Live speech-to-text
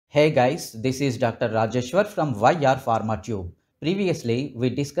Hey guys, this is Dr. Rajeshwar from YR Pharma Tube. Previously, we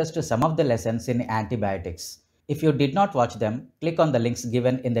discussed some of the lessons in antibiotics. If you did not watch them, click on the links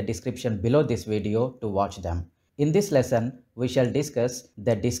given in the description below this video to watch them. In this lesson, we shall discuss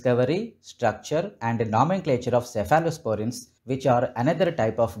the discovery, structure, and nomenclature of cephalosporins, which are another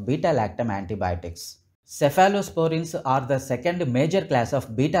type of beta-lactam antibiotics. Cephalosporins are the second major class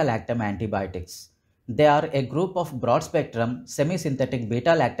of beta-lactam antibiotics. They are a group of broad-spectrum semi-synthetic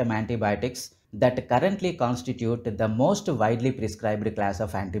beta-lactam antibiotics that currently constitute the most widely prescribed class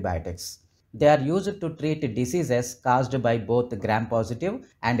of antibiotics. They are used to treat diseases caused by both gram-positive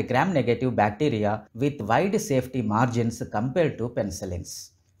and gram-negative bacteria with wide safety margins compared to penicillins.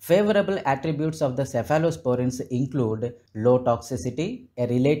 Favorable attributes of the cephalosporins include low toxicity, a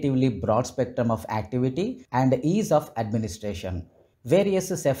relatively broad spectrum of activity, and ease of administration. Various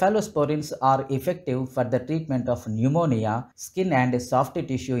cephalosporins are effective for the treatment of pneumonia, skin and soft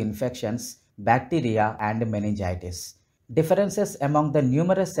tissue infections, bacteria, and meningitis. Differences among the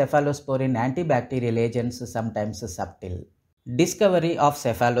numerous cephalosporin antibacterial agents sometimes subtle. Discovery of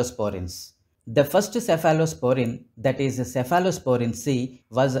cephalosporins. The first cephalosporin, that is Cephalosporin C,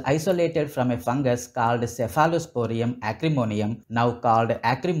 was isolated from a fungus called Cephalosporium acrimonium, now called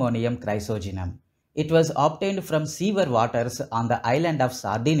Acrimonium chrysogenum. It was obtained from sewer waters on the island of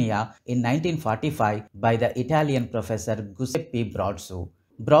Sardinia in 1945 by the Italian professor Giuseppe Brodzu.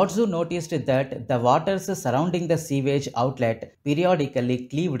 Brodzu noticed that the waters surrounding the sewage outlet periodically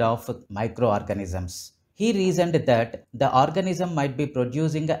cleaved off microorganisms. He reasoned that the organism might be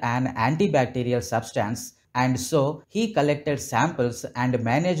producing an antibacterial substance, and so he collected samples and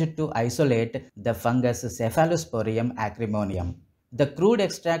managed to isolate the fungus Cephalosporium acrimonium. The crude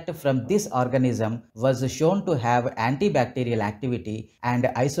extract from this organism was shown to have antibacterial activity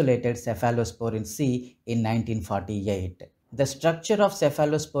and isolated cephalosporin C in 1948. The structure of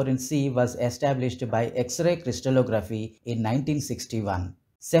cephalosporin C was established by X-ray crystallography in 1961.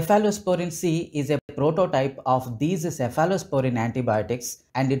 Cephalosporin C is a prototype of these cephalosporin antibiotics,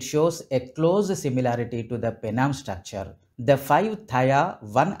 and it shows a close similarity to the penam structure. The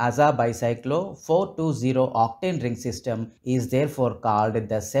 5-thia-1-aza-bicyclo-420-octane ring system is therefore called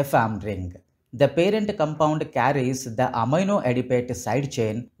the Cepham ring. The parent compound carries the amino adipate side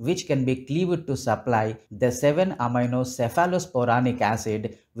chain, which can be cleaved to supply the 7-amino cephalosporanic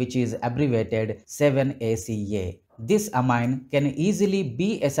acid, which is abbreviated 7-ACA. This amine can easily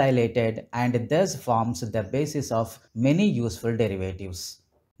be acylated and thus forms the basis of many useful derivatives.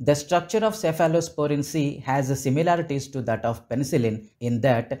 The structure of cephalosporin C has similarities to that of penicillin in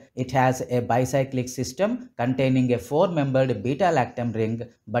that it has a bicyclic system containing a 4-membered beta-lactam ring,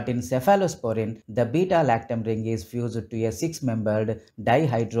 but in cephalosporin, the beta-lactam ring is fused to a 6-membered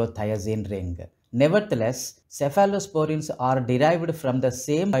dihydrothiazine ring. Nevertheless, cephalosporins are derived from the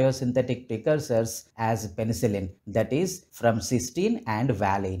same biosynthetic precursors as penicillin, that is, from cysteine and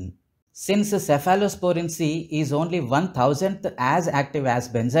valine. Since cephalosporin C is only 1,000th as active as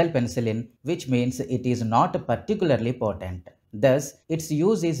benzyl penicillin, which means it is not particularly potent. Thus, its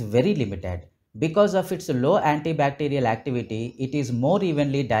use is very limited. Because of its low antibacterial activity, it is more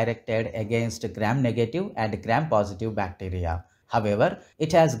evenly directed against gram-negative and gram-positive bacteria. However,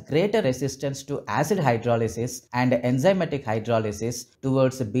 it has greater resistance to acid hydrolysis and enzymatic hydrolysis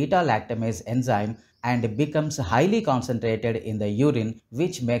towards beta-lactamase enzyme and becomes highly concentrated in the urine,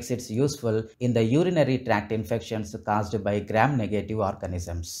 which makes it useful in the urinary tract infections caused by gram-negative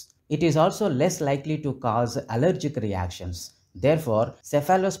organisms. It is also less likely to cause allergic reactions. Therefore,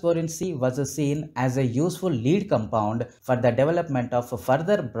 cephalosporin C was seen as a useful lead compound for the development of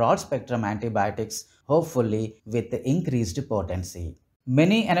further broad-spectrum antibiotics, hopefully with increased potency.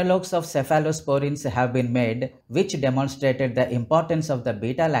 Many analogues of cephalosporins have been made, which demonstrated the importance of the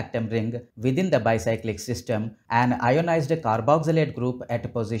beta-lactam ring within the bicyclic system, an ionized carboxylate group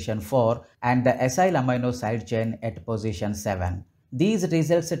at position 4 and the acyl amino side chain at position 7. These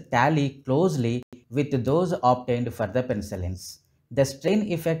results tally closely with those obtained for the penicillins. The strain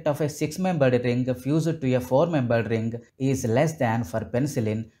effect of a 6-membered ring fused to a 4-membered ring is less than for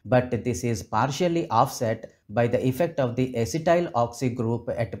penicillin, but this is partially offset by the effect of the acetyl oxy group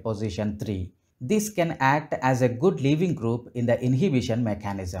at position 3. This can act as a good leaving group in the inhibition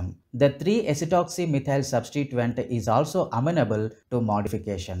mechanism. The 3-acetoxy-methyl substituent is also amenable to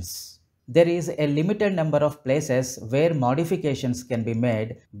modifications. There is a limited number of places where modifications can be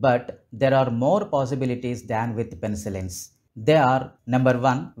made, but there are more possibilities than with penicillins. They are number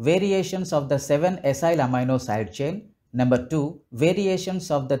 1, variations of the 7-acyl amino side chain, number 2, variations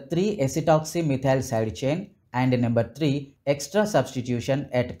of the 3-acetoxy-methyl side chain, and number 3, extra substitution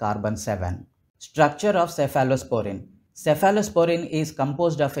at carbon 7. Structure of cephalosporin. Cephalosporin is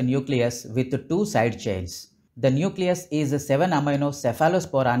composed of a nucleus with two side chains. The nucleus is 7-amino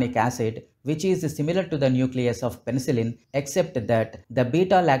cephalosporanic acid, which is similar to the nucleus of penicillin, except that the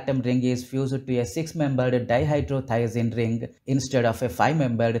beta-lactam ring is fused to a 6-membered dihydrothiazine ring instead of a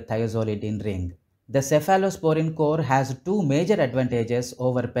 5-membered thiazolidine ring. The cephalosporin core has two major advantages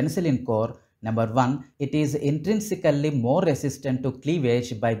over penicillin core. Number one, it is intrinsically more resistant to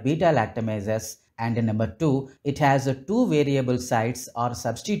cleavage by beta-lactamases, and number two, it has two variable sites or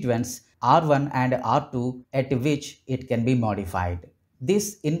substituents R1 and R2 at which it can be modified.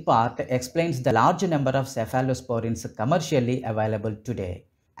 This in part explains the large number of cephalosporins commercially available today.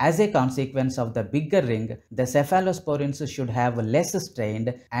 As a consequence of the bigger ring, the cephalosporins should have less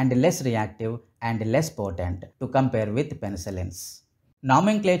strained and less reactive and less potent to compare with penicillins.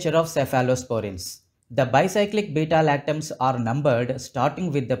 Nomenclature of cephalosporins. The bicyclic beta-lactams are numbered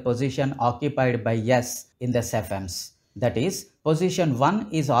starting with the position occupied by S in the cephems. That is, position 1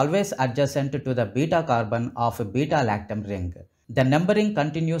 is always adjacent to the beta carbon of a beta-lactam ring. The numbering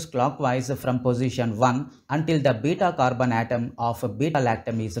continues clockwise from position 1 until the beta carbon atom of a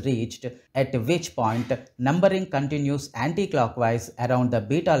beta-lactam is reached, at which point numbering continues anti-clockwise around the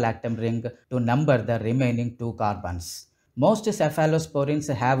beta-lactam ring to number the remaining two carbons. Most cephalosporins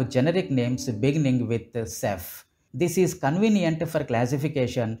have generic names beginning with Ceph. This is convenient for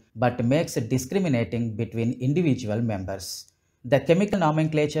classification but makes discriminating between individual members. The chemical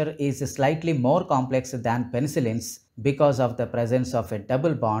nomenclature is slightly more complex than penicillins because of the presence of a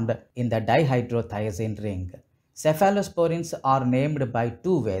double bond in the dihydrothiazine ring. Cephalosporins are named by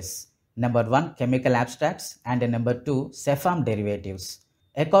two ways. Number 1, chemical abstracts, and number 2, Cepham derivatives.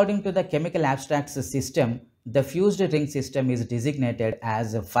 According to the chemical abstracts system, the fused ring system is designated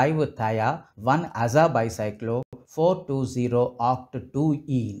as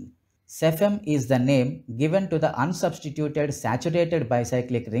 5-thia-1-aza-bicyclo-420-oct-2-ene. Cephem is the name given to the unsubstituted saturated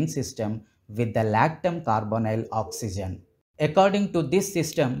bicyclic ring system with the lactam carbonyl oxygen. According to this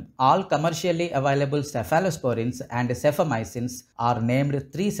system, all commercially available cephalosporins and cephomycins are named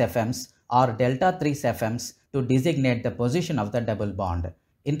 3-cephems or delta-3 cephems to designate the position of the double bond.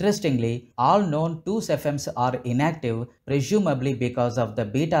 Interestingly, all known 2-cephems are inactive, presumably because of the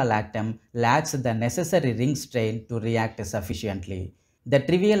beta-lactam lacks the necessary ring strain to react sufficiently. The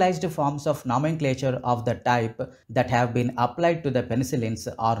trivialized forms of nomenclature of the type that have been applied to the penicillins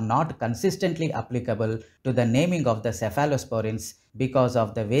are not consistently applicable to the naming of the cephalosporins because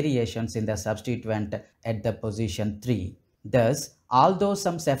of the variations in the substituent at the position 3. Thus, although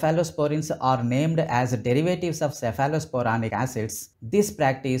some cephalosporins are named as derivatives of cephalosporanic acids, this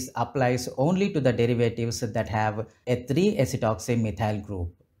practice applies only to the derivatives that have a 3-acetoxy-methyl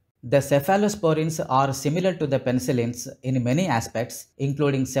group. The cephalosporins are similar to the penicillins in many aspects,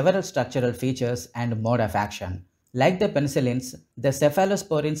 including several structural features and mode of action. Like the penicillins, the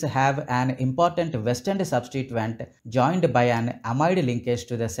cephalosporins have an important Western substituent joined by an amide linkage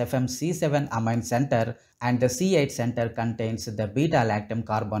to the cephem C7 amine center, and the C8 center contains the beta-lactam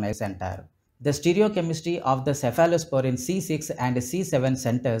carbonyl center. The stereochemistry of the cephalosporin C6 and C7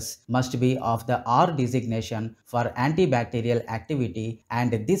 centers must be of the R designation for antibacterial activity,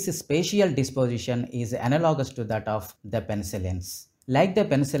 and this spatial disposition is analogous to that of the penicillins. Like the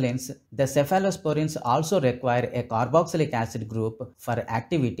penicillins, the cephalosporins also require a carboxylic acid group for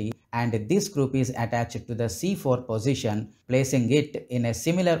activity, and this group is attached to the C4 position, placing it in a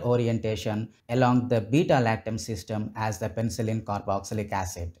similar orientation along the beta-lactam system as the penicillin carboxylic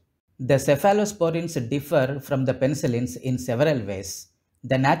acid. The cephalosporins differ from the penicillins in several ways.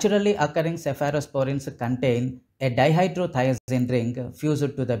 The naturally occurring cephalosporins contain a dihydrothiazine ring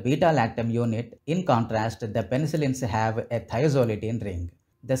fused to the beta-lactam unit. In contrast, the penicillins have a thiazolidine ring.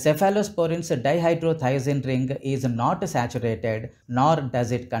 The cephalosporins dihydrothiazine ring is not saturated, nor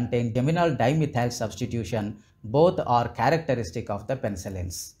does it contain geminal dimethyl substitution. Both are characteristic of the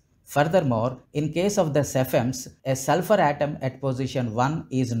penicillins. Furthermore, in case of the cephems, a sulfur atom at position 1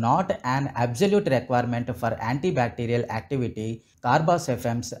 is not an absolute requirement for antibacterial activity.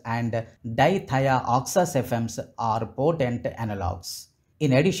 Carbocephems and dithioxacephems are potent analogues.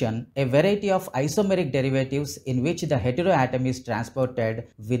 In addition, a variety of isomeric derivatives in which the heteroatom is transported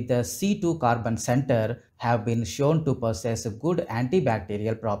with the C2 carbon center have been shown to possess good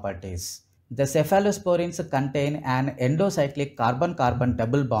antibacterial properties. The cephalosporins contain an endocyclic carbon-carbon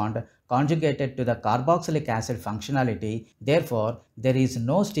double bond conjugated to the carboxylic acid functionality. Therefore, there is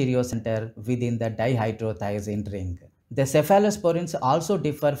no stereocenter within the dihydrothiazine ring. The cephalosporins also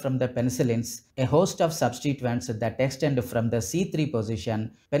differ from the penicillins. A host of substituents that extend from the C3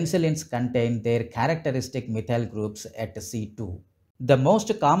 position. Penicillins contain their characteristic methyl groups at C2. The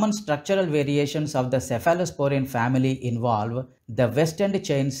most common structural variations of the cephalosporin family involve the west end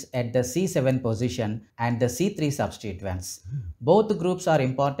chains at the C7 position and the C3 substituents. Both groups are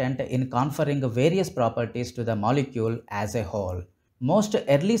important in conferring various properties to the molecule as a whole. Most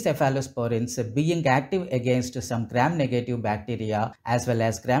early cephalosporins, being active against some gram-negative bacteria as well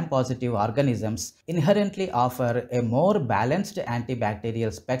as gram-positive organisms, inherently offer a more balanced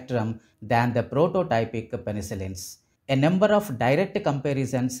antibacterial spectrum than the prototypic penicillins. A number of direct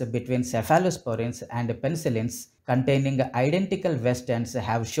comparisons between cephalosporins and penicillins containing identical west ends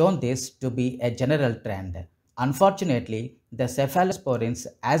have shown this to be a general trend. Unfortunately, the cephalosporins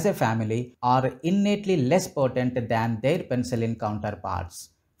as a family are innately less potent than their penicillin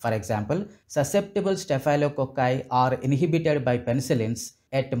counterparts. For example, susceptible staphylococci are inhibited by penicillins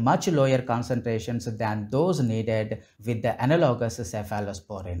at much lower concentrations than those needed with the analogous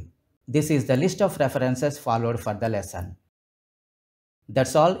cephalosporin. This is the list of references followed for the lesson.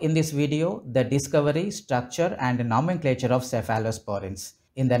 That's all in this video, the discovery, structure and nomenclature of cephalosporins.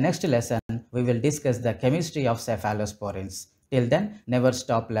 In the next lesson, we will discuss the chemistry of cephalosporins. Till then, never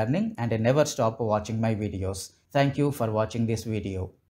stop learning and never stop watching my videos. Thank you for watching this video.